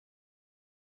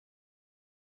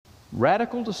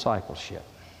Radical discipleship.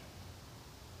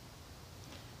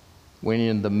 When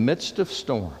in the midst of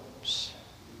storms,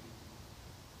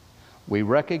 we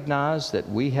recognize that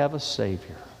we have a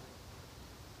Savior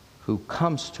who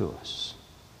comes to us,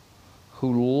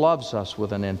 who loves us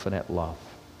with an infinite love,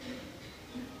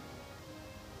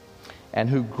 and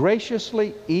who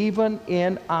graciously, even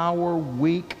in our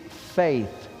weak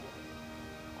faith,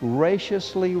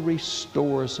 graciously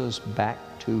restores us back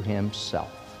to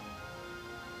Himself.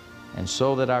 And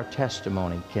so that our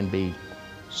testimony can be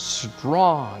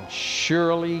strong.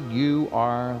 Surely you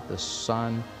are the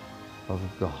Son of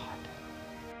God.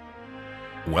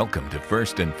 Welcome to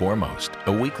First and Foremost,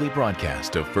 a weekly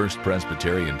broadcast of First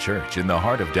Presbyterian Church in the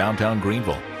heart of downtown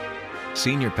Greenville.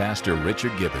 Senior Pastor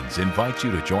Richard Gibbons invites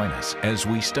you to join us as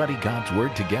we study God's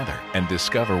Word together and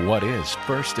discover what is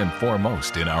first and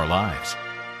foremost in our lives.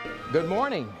 Good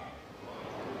morning.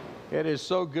 It is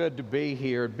so good to be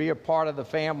here, to be a part of the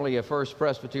family of First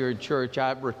Presbyterian Church.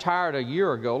 I retired a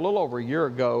year ago, a little over a year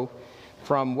ago,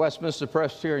 from Westminster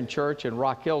Presbyterian Church in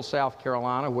Rock Hill, South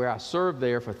Carolina, where I served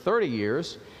there for 30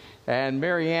 years. And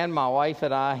Mary Ann, my wife,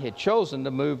 and I had chosen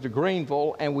to move to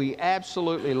Greenville, and we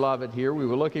absolutely love it here. We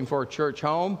were looking for a church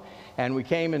home, and we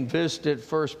came and visited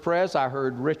First Pres. I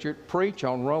heard Richard preach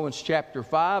on Romans chapter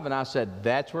 5, and I said,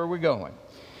 that's where we're going.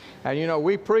 And you know,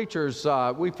 we preachers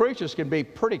can be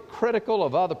pretty critical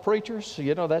of other preachers.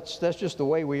 You know, that's just the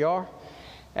way we are.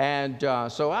 And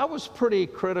so I was pretty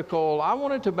critical. I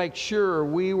wanted to make sure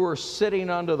we were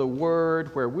sitting under the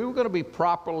Word where we were going to be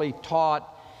properly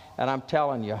taught. And I'm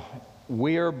telling you,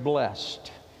 we are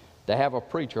blessed to have a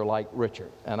preacher like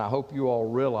Richard. And I hope you all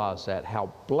realize that,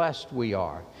 how blessed we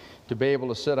are to be able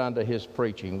to sit under his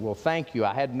preaching. Well, thank you.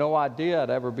 I had no idea I'd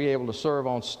ever be able to serve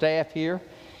on staff here.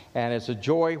 And it's a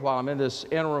joy while I'm in this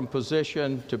interim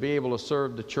position to be able to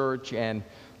serve the church and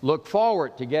look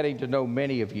forward to getting to know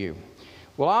many of you.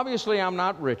 Well, obviously, I'm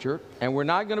not Richard, and we're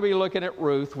not going to be looking at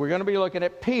Ruth. We're going to be looking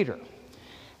at Peter.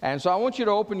 And so I want you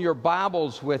to open your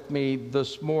Bibles with me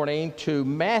this morning to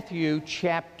Matthew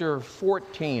chapter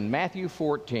 14. Matthew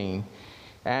 14.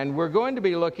 And we're going to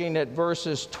be looking at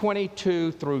verses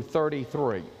 22 through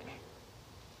 33.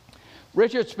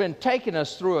 Richard's been taking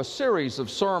us through a series of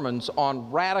sermons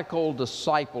on radical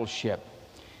discipleship.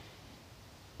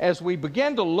 As we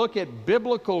begin to look at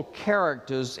biblical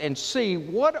characters and see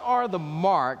what are the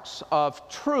marks of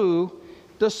true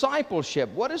discipleship.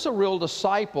 What is a real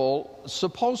disciple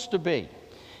supposed to be?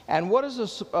 And what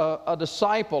is a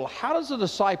disciple? How does a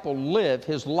disciple live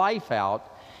his life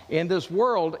out in this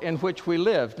world in which we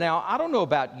live? Now, I don't know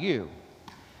about you,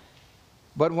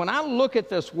 but when I look at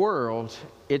this world,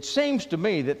 it seems to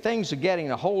me that things are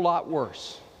getting a whole lot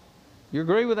worse. You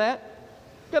agree with that?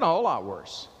 Getting a whole lot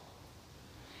worse.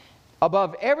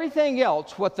 Above everything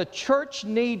else, what the church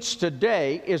needs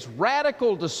today is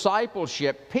radical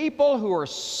discipleship, people who are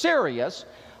serious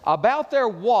about their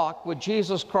walk with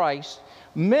Jesus Christ,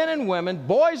 men and women,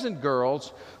 boys and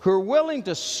girls, who are willing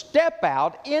to step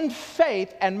out in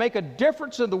faith and make a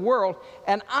difference in the world.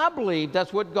 And I believe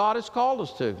that's what God has called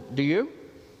us to. Do you?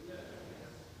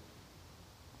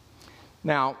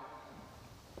 Now,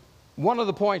 one of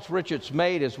the points Richard's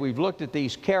made as we've looked at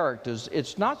these characters,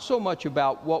 it's not so much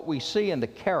about what we see in the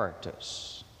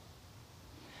characters,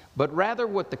 but rather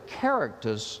what the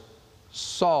characters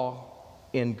saw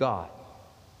in God.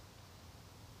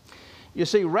 You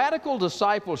see, radical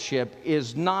discipleship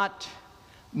is not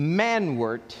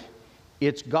manward,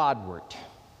 it's Godward.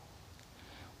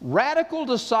 Radical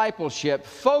discipleship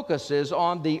focuses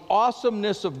on the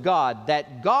awesomeness of God,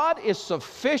 that God is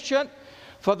sufficient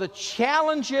for the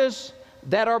challenges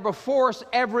that are before us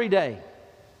every day.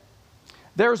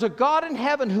 There's a God in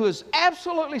heaven who is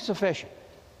absolutely sufficient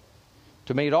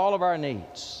to meet all of our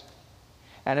needs.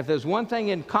 And if there's one thing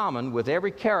in common with every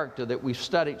character that we've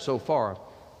studied so far,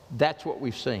 that's what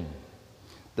we've seen,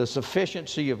 the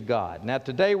sufficiency of God. Now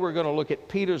today we're going to look at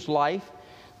Peter's life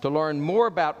to learn more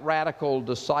about radical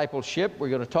discipleship. We're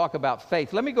going to talk about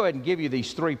faith. Let me go ahead and give you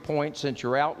these 3 points, since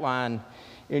your outline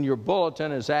in your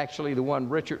bulletin is actually the one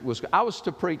I was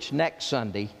to preach next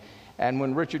Sunday, and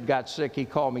when Richard got sick, he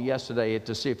called me yesterday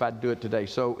to see if I'd do it today.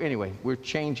 So anyway, we're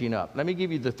changing up. Let me give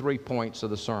you the 3 points of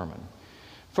the sermon.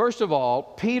 First of all,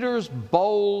 Peter's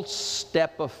bold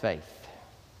step of faith.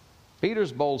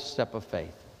 Peter's bold step of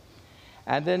faith.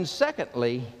 And then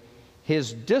secondly,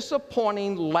 his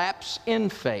disappointing lapse in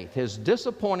faith. His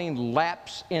disappointing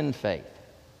lapse in faith.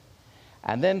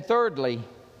 And then thirdly,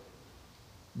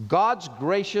 God's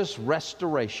gracious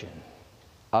restoration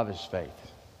of his faith.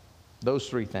 Those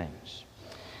 3 things.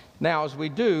 Now, as we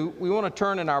do, we want to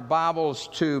turn in our Bibles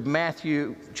to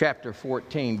Matthew chapter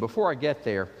 14. Before I get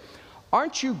there,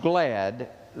 Aren't you glad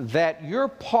that you're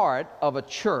part of a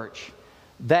church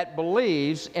that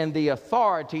believes in the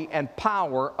authority and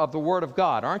power of the Word of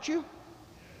God, aren't you?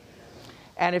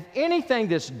 And if anything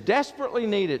that's desperately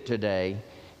needed today,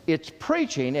 it's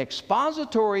preaching,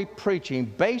 expository preaching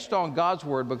based on God's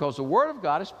Word, because the Word of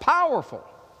God is powerful.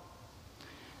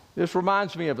 This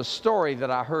reminds me of a story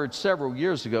that I heard several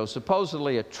years ago,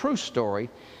 supposedly a true story.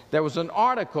 There was an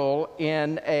article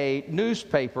in a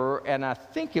newspaper, and I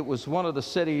think it was one of the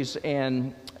cities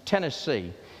in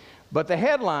Tennessee. But the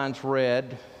headlines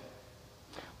read,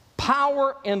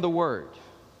 "Power in the Word."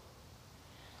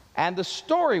 And the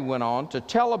story went on to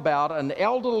tell about an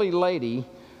elderly lady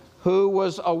who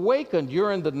was awakened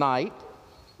during the night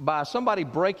by somebody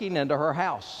breaking into her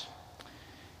house.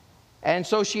 And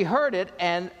so she heard it,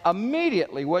 and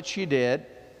immediately what she did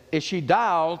is she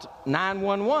dialed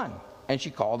 911, and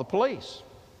she called the police.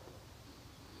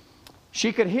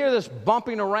 She could hear this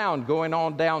bumping around going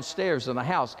on downstairs in the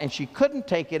house, and she couldn't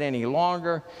take it any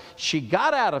longer. She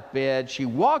got out of bed. She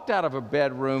walked out of her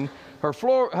bedroom.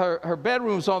 Her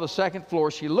bedroom's on the second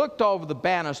floor. She looked over the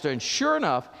banister, and sure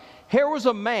enough, here was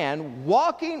a man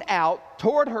walking out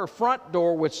toward her front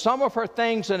door with some of her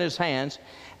things in his hands,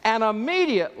 and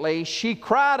immediately she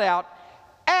cried out,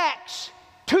 "Acts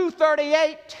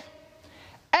 2:38.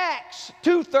 Acts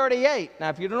 2:38. Now,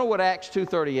 if you don't know what Acts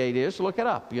 2:38 is, look it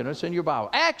up. You know, it's in your Bible.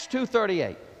 Acts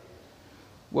 2:38.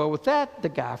 Well, with that, the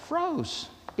guy froze.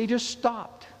 He just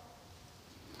stopped.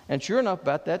 And sure enough,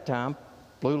 about that time,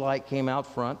 blue light came out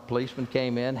front. Policeman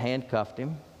came in, handcuffed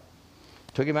him,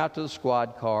 took him out to the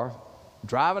squad car,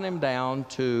 driving him down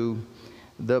to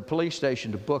the police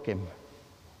station to book him.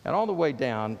 And on the way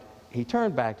down, he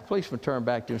turned back. The policeman turned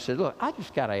back to him and said, "Look, I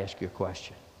just got to ask you a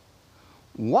question.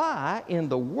 Why in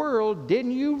the world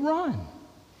didn't you run?"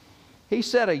 He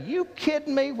said, "Are you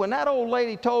kidding me? When that old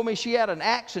lady told me she had an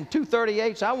axe and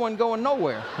 238s, I wasn't going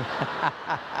nowhere."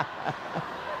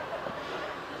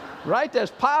 Right?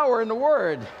 There's power in the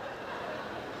Word.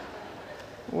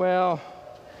 Well,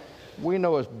 we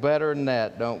know it's better than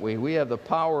that, don't we? We have the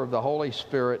power of the Holy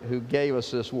Spirit who gave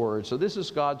us this Word. So this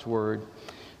is God's Word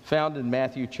found in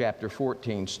Matthew chapter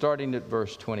 14, starting at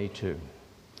verse 22.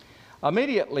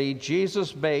 Immediately,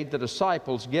 Jesus made the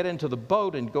disciples get into the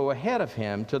boat and go ahead of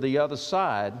him to the other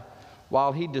side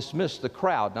while he dismissed the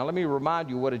crowd. Now, let me remind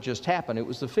you what had just happened. It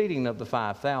was the feeding of the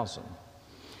 5,000.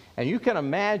 And you can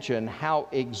imagine how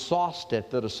exhausted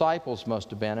the disciples must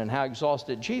have been and how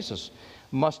exhausted Jesus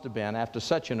must have been after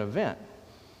such an event.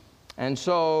 And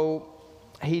so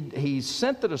he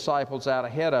sent the disciples out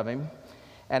ahead of him,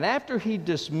 and after he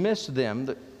dismissed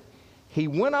them, he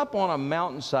went up on a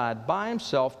mountainside by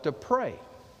himself to pray.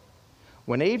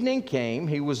 When evening came,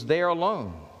 he was there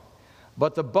alone.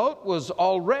 But the boat was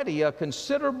already a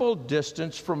considerable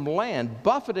distance from land,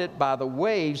 buffeted by the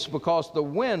waves because the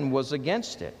wind was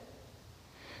against it.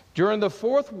 During the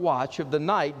fourth watch of the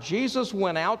night, Jesus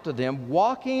went out to them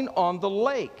walking on the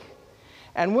lake.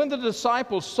 And when the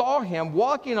disciples saw him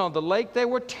walking on the lake, they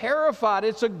were terrified.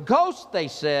 "It's a ghost," they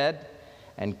said,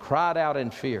 and cried out in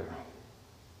fear.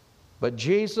 But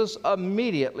Jesus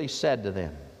immediately said to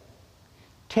them,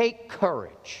 "Take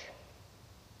courage.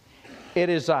 It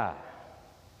is I.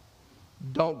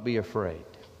 Don't be afraid."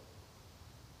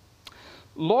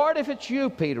 "Lord, if it's you,"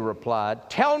 Peter replied,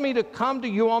 "tell me to come to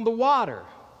you on the water."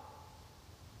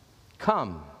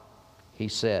 "Come," he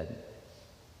said.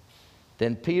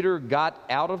 Then Peter got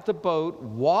out of the boat,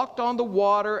 walked on the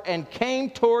water, and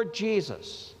came toward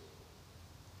Jesus.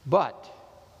 But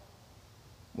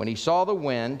when he saw the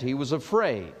wind, he was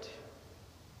afraid,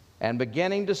 and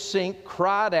beginning to sink,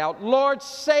 cried out, "Lord,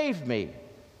 save me!"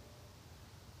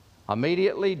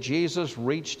 Immediately Jesus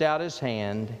reached out his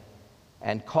hand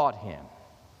and caught him.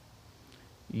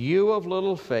 "You of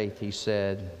little faith," he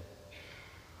said,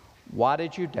 "why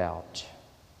did you doubt?"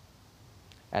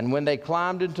 And when they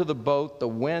climbed into the boat, the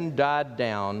wind died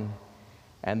down,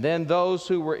 and then those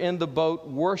who were in the boat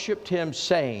worshiped him,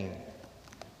 saying,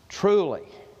 "Truly,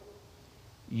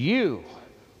 you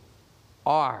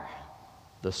are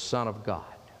the Son of God."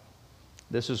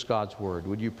 This is God's Word.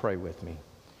 Would you pray with me?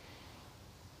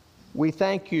 We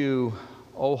thank you,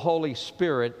 O Holy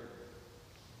Spirit,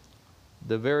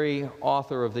 the very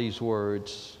author of these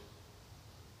words.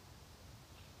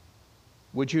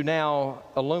 Would you now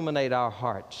illuminate our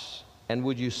hearts, and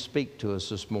would you speak to us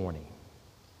this morning?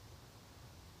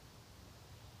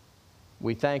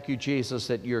 We thank you, Jesus,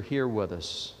 that you're here with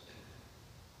us.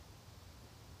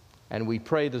 And we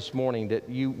pray this morning that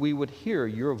we would hear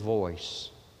your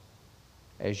voice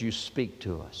as you speak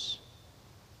to us.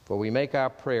 For we make our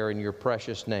prayer in your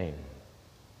precious name.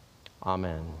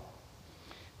 Amen.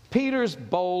 Peter's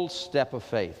bold step of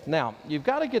faith. Now, you've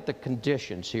got to get the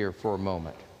conditions here for a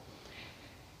moment.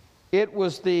 It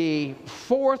was the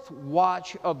fourth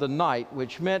watch of the night,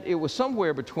 which meant it was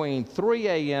somewhere between 3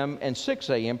 a.m. and 6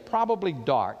 a.m., probably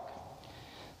dark.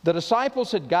 The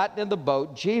disciples had gotten in the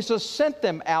boat. Jesus sent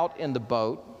them out in the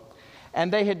boat,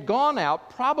 and they had gone out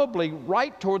probably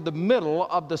right toward the middle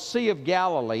of the Sea of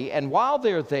Galilee. And while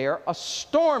they're there, a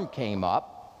storm came up.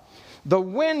 The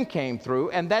wind came through,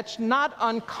 and that's not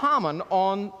uncommon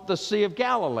on the Sea of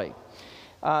Galilee.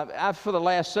 I've, for the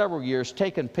last several years,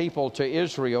 taken people to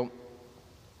Israel.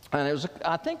 And it was,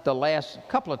 I think, the last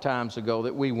couple of times ago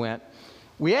that we went,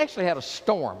 we actually had a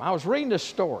storm. I was reading this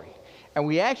story, and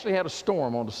we actually had a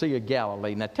storm on the Sea of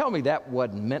Galilee. Now, tell me that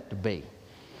wasn't meant to be.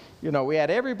 You know, we had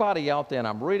everybody out there, and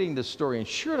I'm reading this story, and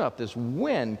sure enough, this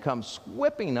wind comes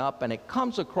whipping up, and it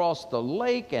comes across the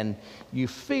lake, and you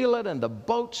feel it, and the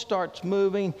boat starts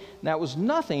moving. Now, it was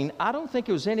nothing. I don't think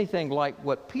it was anything like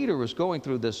what Peter was going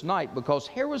through this night, because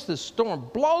here was this storm,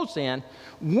 blows in,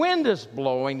 wind is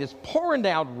blowing, it's pouring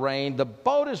down rain, the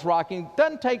boat is rocking. It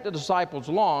doesn't take the disciples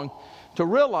long to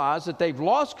realize that they've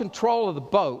lost control of the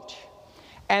boat,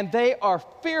 and they are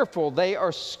fearful, they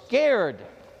are scared.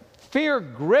 Fear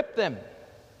gripped them.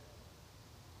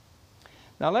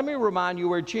 Now, let me remind you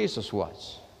where Jesus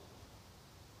was.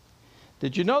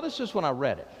 Did you notice this when I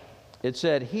read it? It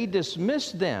said, He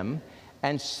dismissed them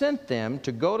and sent them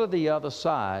to go to the other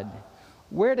side.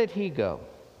 Where did He go?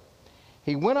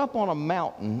 He went up on a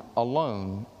mountain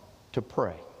alone to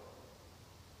pray.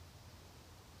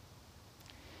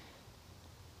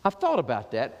 I've thought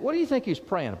about that. What do you think He's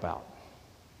praying about?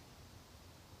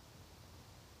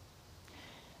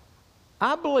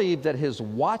 I believe that His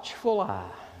watchful eye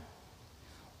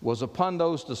was upon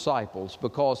those disciples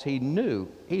because He knew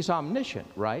He's omniscient,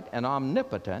 right? And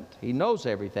omnipotent. He knows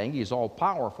everything. He's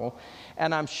all-powerful.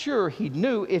 And I'm sure He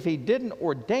knew if He didn't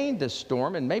ordain this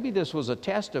storm, and maybe this was a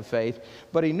test of faith,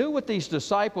 but He knew what these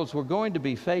disciples were going to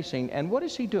be facing. And what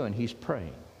is He doing? He's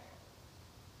praying.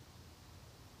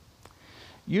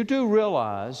 You do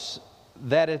realize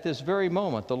that at this very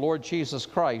moment, the Lord Jesus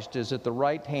Christ is at the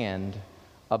right hand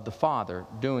of the Father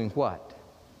doing what?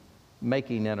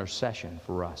 Making intercession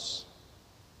for us.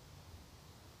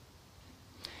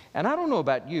 And I don't know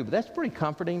about you, but that's pretty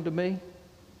comforting to me.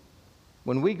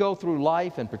 When we go through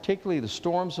life, and particularly the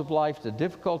storms of life, the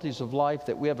difficulties of life,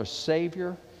 that we have a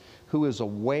Savior who is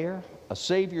aware, a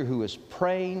Savior who is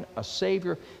praying, a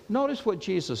Savior. Notice what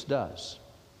Jesus does.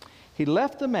 He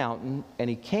left the mountain and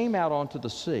He came out onto the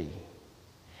sea.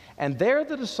 And there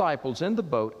the disciples in the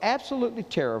boat, absolutely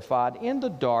terrified, in the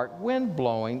dark, wind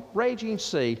blowing, raging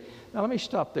sea. Now let me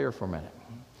stop there for a minute.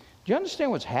 Do you understand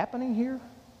what's happening here?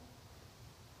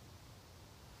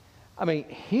 I mean,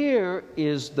 here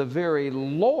is the very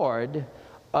Lord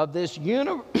of this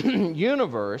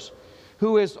universe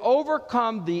who has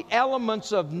overcome the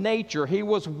elements of nature. He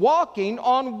was walking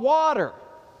on water.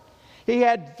 He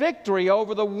had victory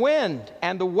over the wind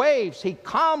and the waves. He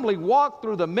calmly walked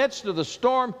through the midst of the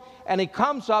storm, and He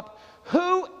comes up.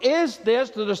 Who is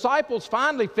this? The disciples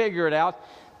finally figure it out.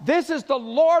 This is the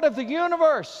Lord of the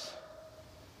universe,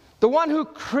 the one who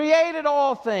created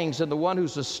all things and the one who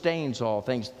sustains all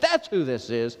things. That's who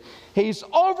this is. He's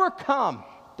overcome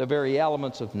the very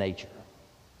elements of nature.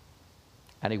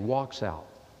 And He walks out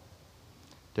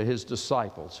to His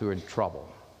disciples who are in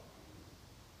trouble.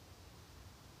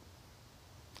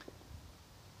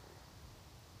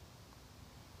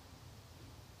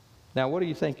 Now, what do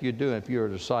you think you're doing if you're a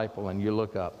disciple and you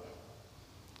look up?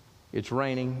 It's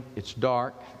raining, it's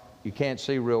dark, you can't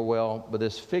see real well, but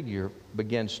this figure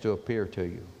begins to appear to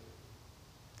you.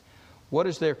 What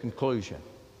is their conclusion?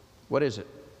 What is it?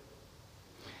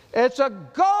 It's a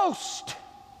ghost,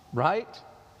 right?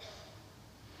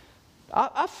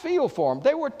 I feel for them.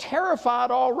 They were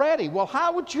terrified already. Well,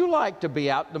 how would you like to be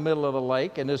out in the middle of the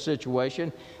lake in this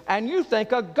situation and you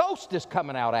think a ghost is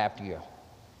coming out after you?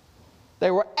 They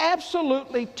were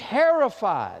absolutely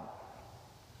terrified.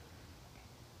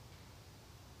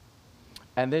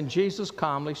 And then Jesus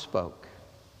calmly spoke.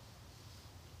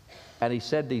 And He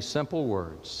said these simple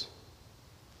words.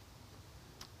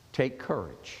 Take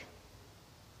courage.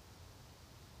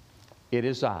 It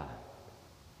is I.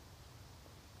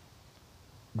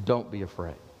 Don't be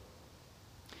afraid.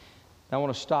 Now, I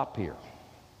want to stop here.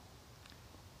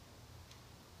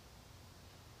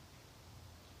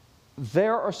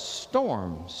 There are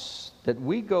storms that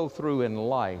we go through in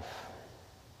life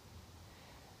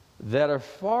that are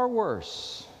far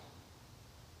worse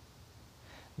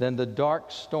than the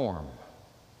dark storm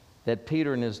that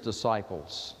Peter and his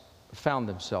disciples found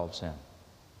themselves in.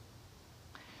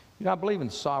 You know, I believe in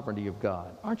the sovereignty of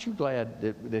God. Aren't you glad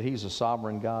that He's a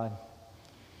sovereign God?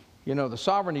 You know, the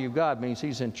sovereignty of God means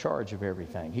He's in charge of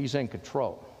everything. He's in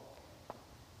control.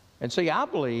 And see, I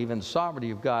believe in the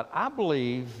sovereignty of God. I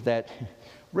believe that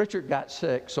Richard got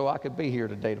sick so I could be here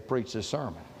today to preach this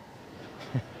sermon.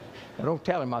 I don't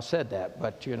tell him I said that,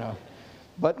 but you know.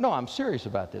 But no, I'm serious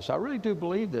about this. I really do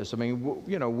believe this. I mean,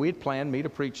 you know, we'd planned me to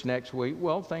preach next week.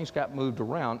 Well, things got moved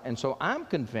around. And so I'm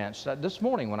convinced that this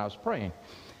morning when I was praying,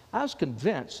 I was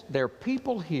convinced there are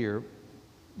people here.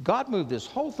 God moved this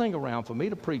whole thing around for me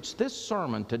to preach this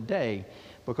sermon today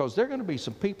because there are going to be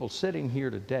some people sitting here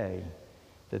today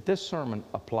that this sermon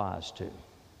applies to.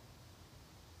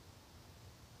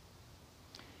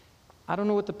 I don't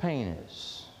know what the pain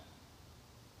is,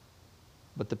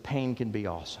 but the pain can be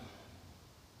awesome.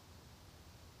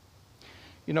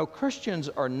 You know, Christians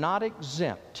are not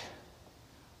exempt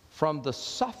from the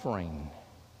suffering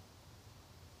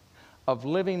of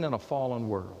living in a fallen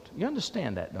world. You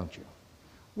understand that, don't you?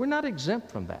 We're not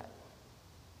exempt from that.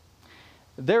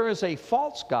 There is a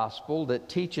false gospel that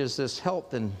teaches this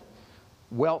health and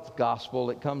wealth gospel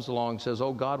that comes along and says,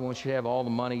 oh, God wants you to have all the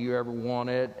money you ever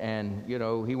wanted, and, you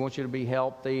know, He wants you to be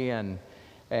healthy, and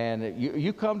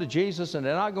you come to Jesus and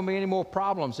there are not going to be any more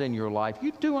problems in your life.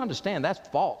 You do understand that's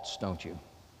false, don't you?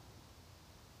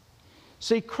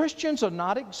 See, Christians are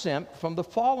not exempt from the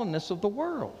fallenness of the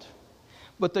world.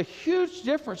 But the huge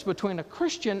difference between a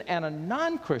Christian and a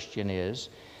non-Christian is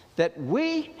that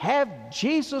we have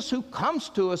Jesus who comes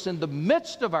to us in the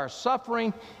midst of our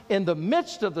suffering, in the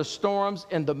midst of the storms,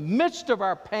 in the midst of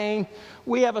our pain.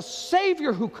 We have a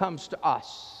Savior who comes to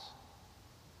us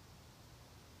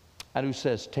and who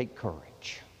says, take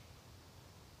courage.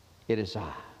 It is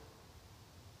I.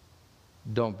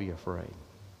 Don't be afraid.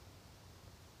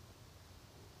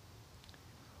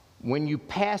 When you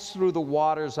pass through the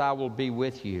waters, I will be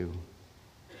with you.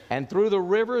 And through the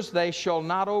rivers, they shall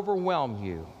not overwhelm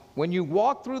you. When you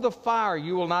walk through the fire,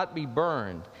 you will not be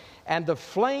burned, and the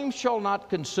flame shall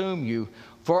not consume you.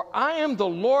 For I am the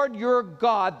Lord your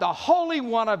God, the Holy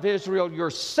One of Israel, your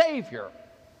Savior.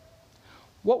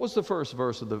 What was the first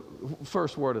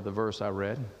word of the verse I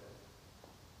read?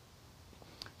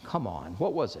 Come on,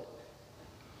 what was it?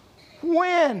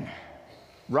 When,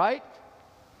 right?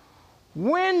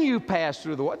 When you pass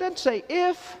through the water. It doesn't say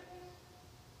if.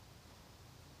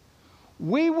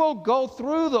 We will go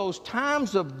through those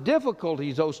times of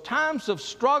difficulties, those times of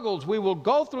struggles. We will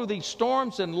go through these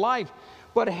storms in life.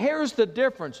 But here's the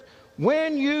difference.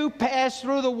 When you pass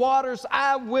through the waters,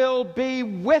 I will be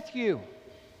with you.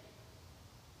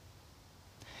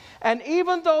 And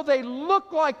even though they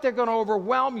look like they're going to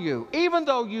overwhelm you, even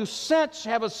though you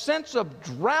have a sense of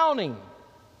drowning,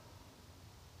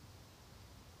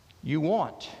 you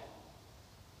won't,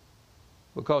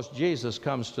 because Jesus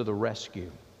comes to the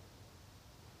rescue.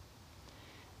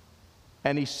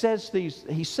 And he says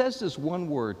this one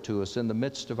word to us in the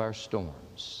midst of our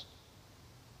storms.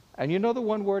 And you know the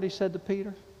one word he said to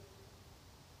Peter?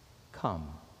 Come.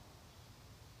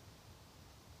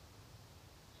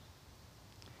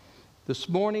 This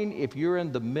morning, if you're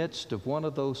in the midst of one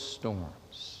of those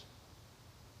storms,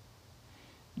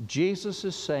 Jesus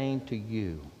is saying to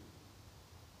you,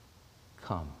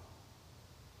 come.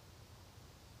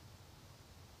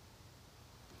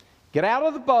 Get out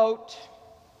of the boat,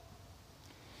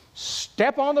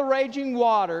 step on the raging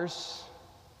waters,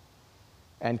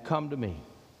 and come to me.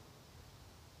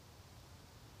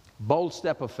 Bold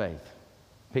step of faith.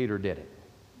 Peter did it.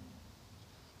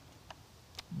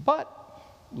 But,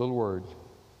 little word,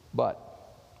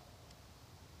 but.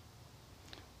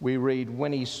 We read,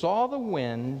 when he saw the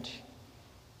wind,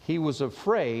 he was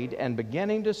afraid, and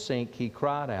beginning to sink, he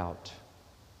cried out,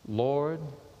 Lord,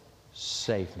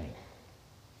 save me.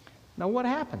 Now what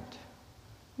happened?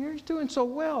 He's doing so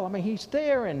well. I mean, he's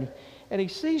there and he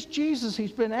sees Jesus.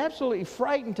 He's been absolutely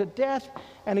frightened to death.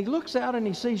 And he looks out and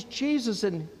he sees Jesus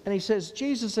and he says,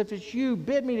 Jesus, if it's you,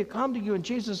 bid me to come to you. And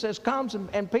Jesus says, comes.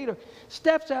 And Peter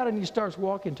steps out and he starts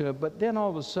walking to him. But then all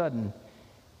of a sudden,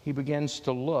 he begins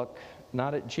to look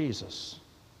not at Jesus,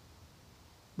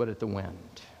 but at the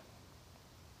wind.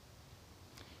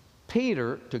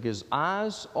 Peter took his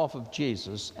eyes off of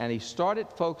Jesus and he started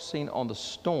focusing on the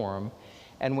storm.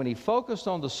 And when he focused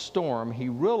on the storm, he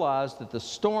realized that the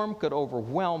storm could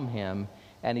overwhelm him,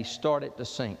 and he started to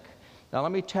sink. Now,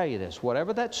 let me tell you this.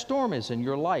 Whatever that storm is in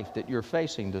your life that you're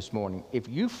facing this morning, if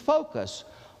you focus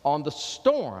on the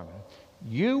storm,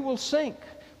 you will sink.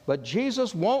 But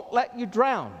Jesus won't let you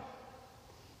drown.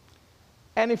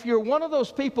 And if you're one of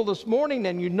those people this morning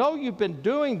and you know you've been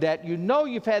doing that, you know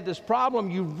you've had this problem,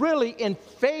 you really in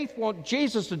faith want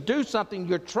Jesus to do something,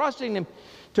 you're trusting Him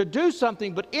to do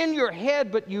something, but in your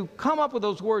head, but you come up with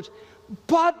those words,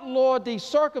 but Lord, these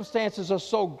circumstances are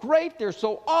so great, they're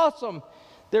so awesome,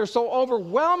 they're so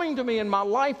overwhelming to me in my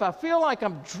life. I feel like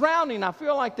I'm drowning. I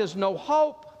feel like there's no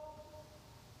hope.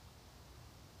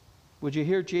 Would you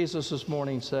hear Jesus this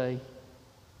morning say,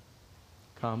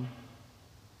 come,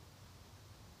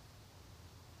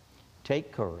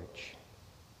 take courage,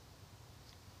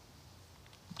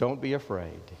 don't be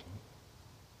afraid.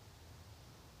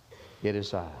 It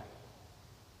is I.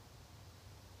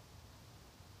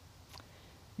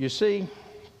 You see,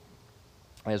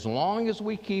 as long as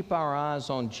we keep our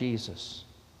eyes on Jesus,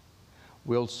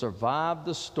 we'll survive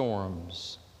the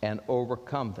storms and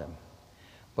overcome them.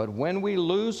 But when we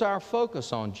lose our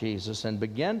focus on Jesus and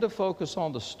begin to focus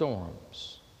on the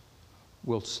storms,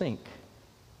 we'll sink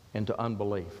into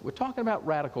unbelief. We're talking about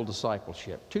radical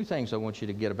discipleship. Two things I want you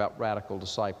to get about radical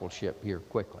discipleship here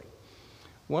quickly.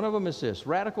 One of them is this: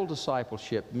 radical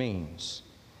discipleship means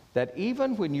that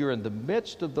even when you're in the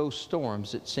midst of those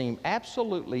storms that seem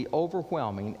absolutely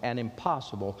overwhelming and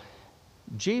impossible,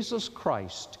 Jesus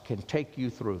Christ can take you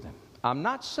through them. I'm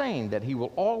not saying that He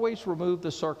will always remove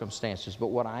the circumstances, but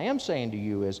what I am saying to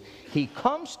you is He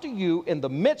comes to you in the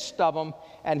midst of them,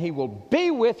 and He will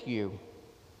be with you,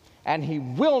 and He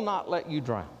will not let you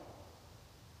drown.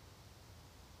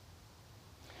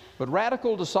 But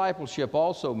radical discipleship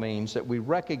also means that we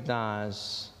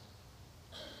recognize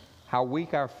how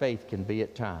weak our faith can be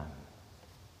at times.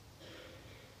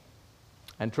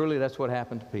 And truly, that's what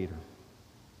happened to Peter.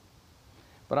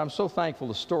 But I'm so thankful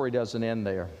the story doesn't end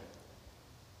there.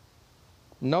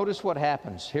 Notice what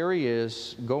happens. Here he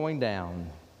is going down,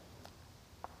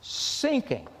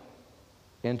 sinking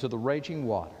into the raging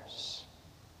waters.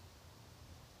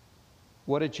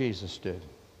 What did Jesus do?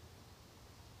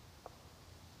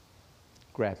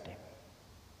 Grabbed him,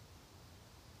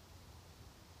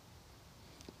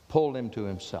 pulled him to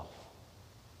Himself.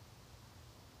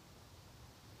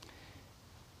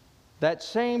 That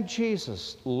same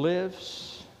Jesus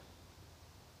lives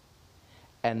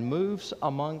and moves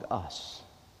among us.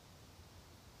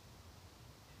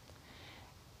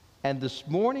 And this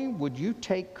morning, would you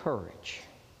take courage?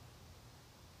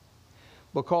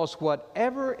 Because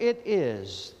whatever it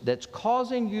is that's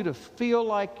causing you to feel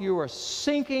like you are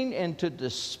sinking into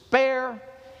despair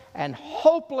and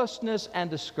hopelessness and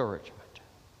discouragement,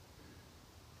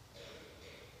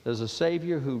 there's a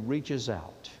Savior who reaches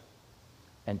out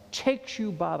and takes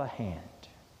you by the hand,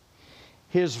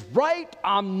 His right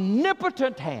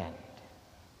omnipotent hand,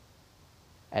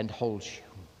 and holds you.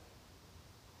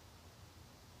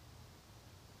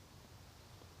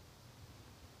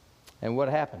 And what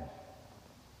happened?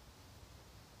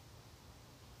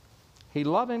 He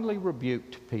lovingly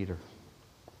rebuked Peter.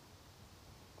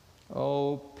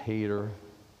 Oh, Peter,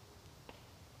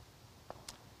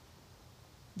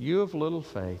 you of little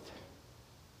faith,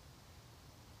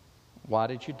 why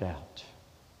did you doubt?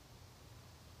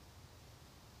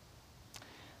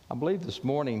 I believe this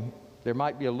morning there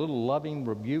might be a little loving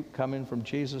rebuke coming from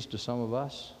Jesus to some of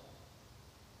us.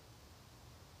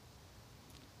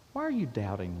 Why are you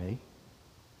doubting me?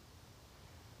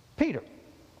 Peter,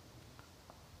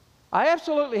 I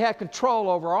absolutely had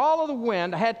control over all of the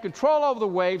wind. I had control over the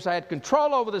waves. I had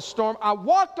control over the storm. I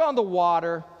walked on the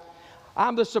water.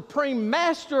 I'm the supreme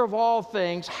master of all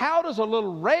things. How does a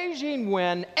little raging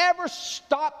wind ever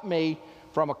stop me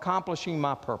from accomplishing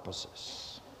my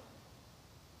purposes?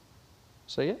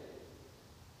 See it?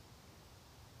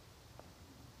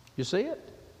 You see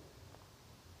it?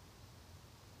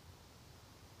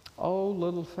 Oh,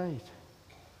 little faith.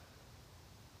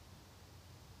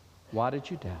 Why did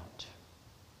you doubt?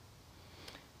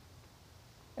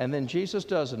 And then Jesus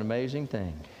does an amazing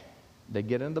thing. They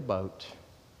get in the boat.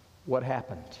 What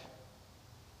happened?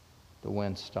 The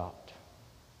wind stopped.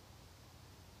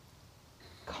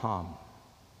 Calm.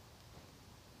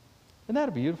 Isn't that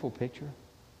a beautiful picture?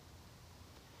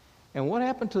 And what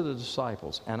happened to the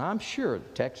disciples? And I'm sure, the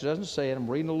text doesn't say it, I'm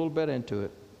reading a little bit into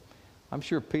it. I'm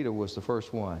sure Peter was the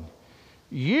first one.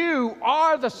 You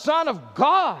are the Son of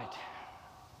God.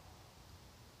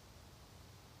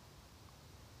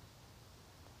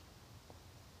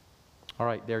 All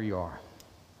right, there you are.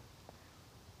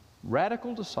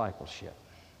 Radical discipleship.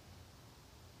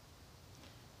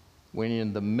 When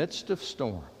in the midst of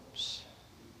storms,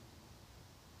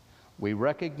 we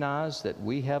recognize that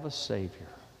we have a Savior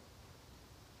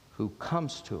who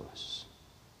comes to us,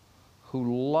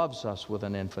 who loves us with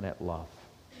an infinite love,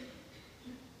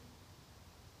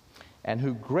 and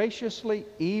who graciously,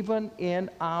 even in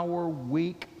our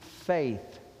weak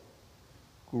faith,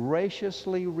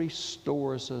 graciously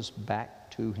restores us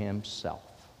back to Himself.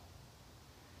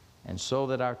 and so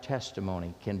that our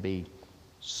testimony can be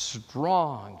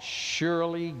strong.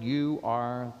 Surely you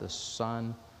are the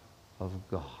Son of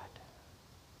God.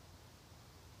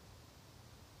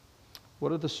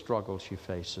 What are the struggles you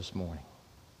face this morning?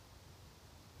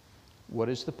 What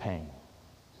is the pain?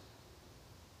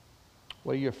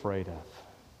 What are you afraid of?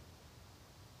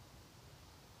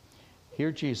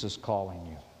 Hear Jesus calling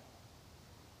you.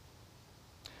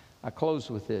 I close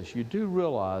with this. You do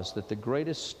realize that the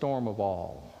greatest storm of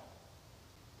all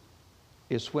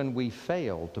is when we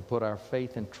fail to put our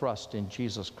faith and trust in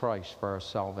Jesus Christ for our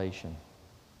salvation.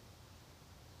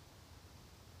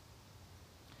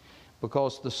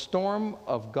 Because the storm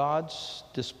of God's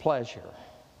displeasure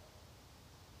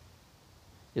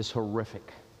is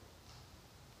horrific,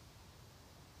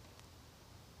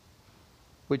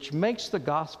 which makes the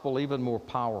gospel even more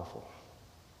powerful.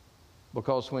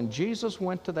 Because when Jesus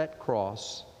went to that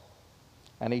cross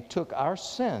and he took our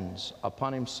sins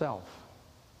upon himself,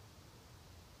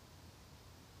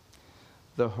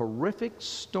 the horrific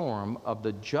storm of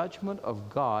the judgment of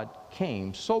God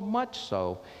came, so much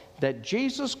so that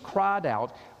Jesus cried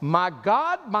out, my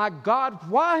God,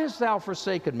 why hast thou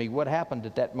forsaken me?" What happened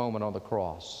at that moment on the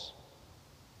cross?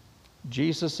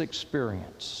 Jesus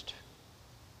experienced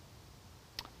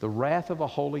the wrath of a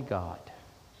holy God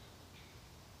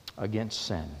against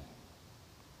sin.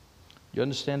 You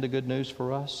understand the good news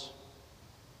for us?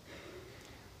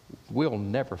 We'll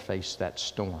never face that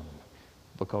storm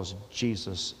because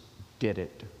Jesus did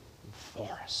it for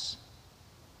us.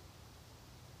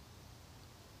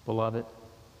 Beloved,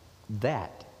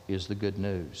 that is the good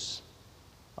news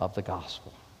of the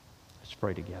gospel. Let's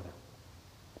pray together.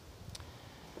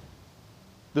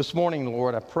 This morning,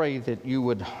 Lord, I pray that you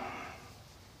would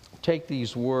take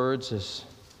these words, as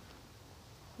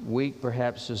weak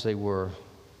perhaps as they were,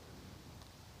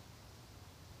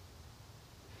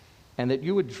 and that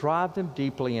you would drive them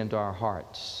deeply into our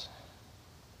hearts.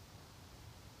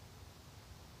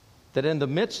 That in the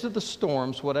midst of the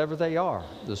storms, whatever they are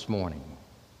this morning,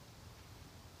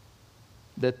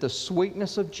 that the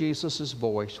sweetness of Jesus'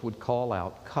 voice would call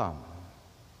out, "Come,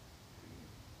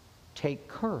 take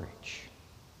courage.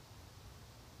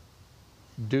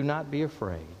 Do not be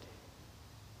afraid.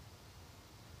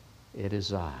 It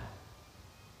is I."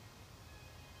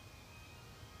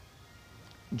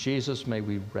 Jesus, may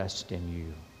we rest in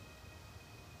you.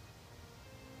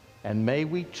 And may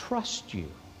we trust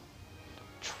you.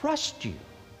 Trust you.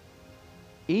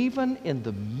 Even in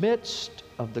the midst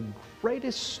of the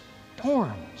greatest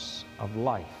storms of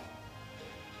life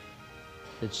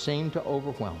that seem to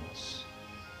overwhelm us.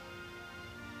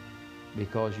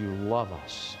 Because you love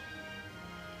us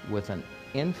with an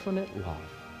infinite love.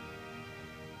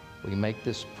 We make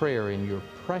this prayer in your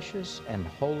precious and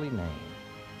holy name.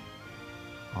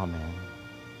 Amen.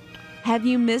 Have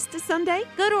you missed a Sunday?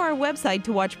 Go to our website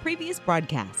to watch previous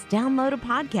broadcasts, download a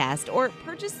podcast, or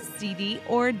purchase a CD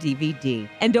or a DVD.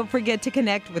 And don't forget to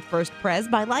connect with First Pres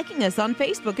by liking us on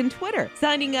Facebook and Twitter,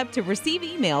 signing up to receive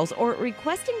emails, or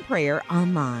requesting prayer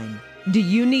online. Do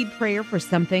you need prayer for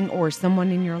something or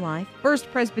someone in your life?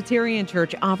 First Presbyterian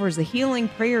Church offers a healing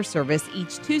prayer service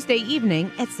each Tuesday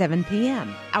evening at 7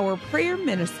 p.m. Our prayer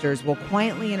ministers will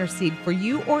quietly intercede for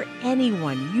you or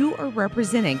anyone you are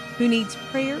representing who needs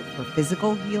prayer for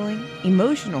physical healing,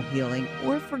 emotional healing,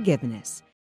 or forgiveness.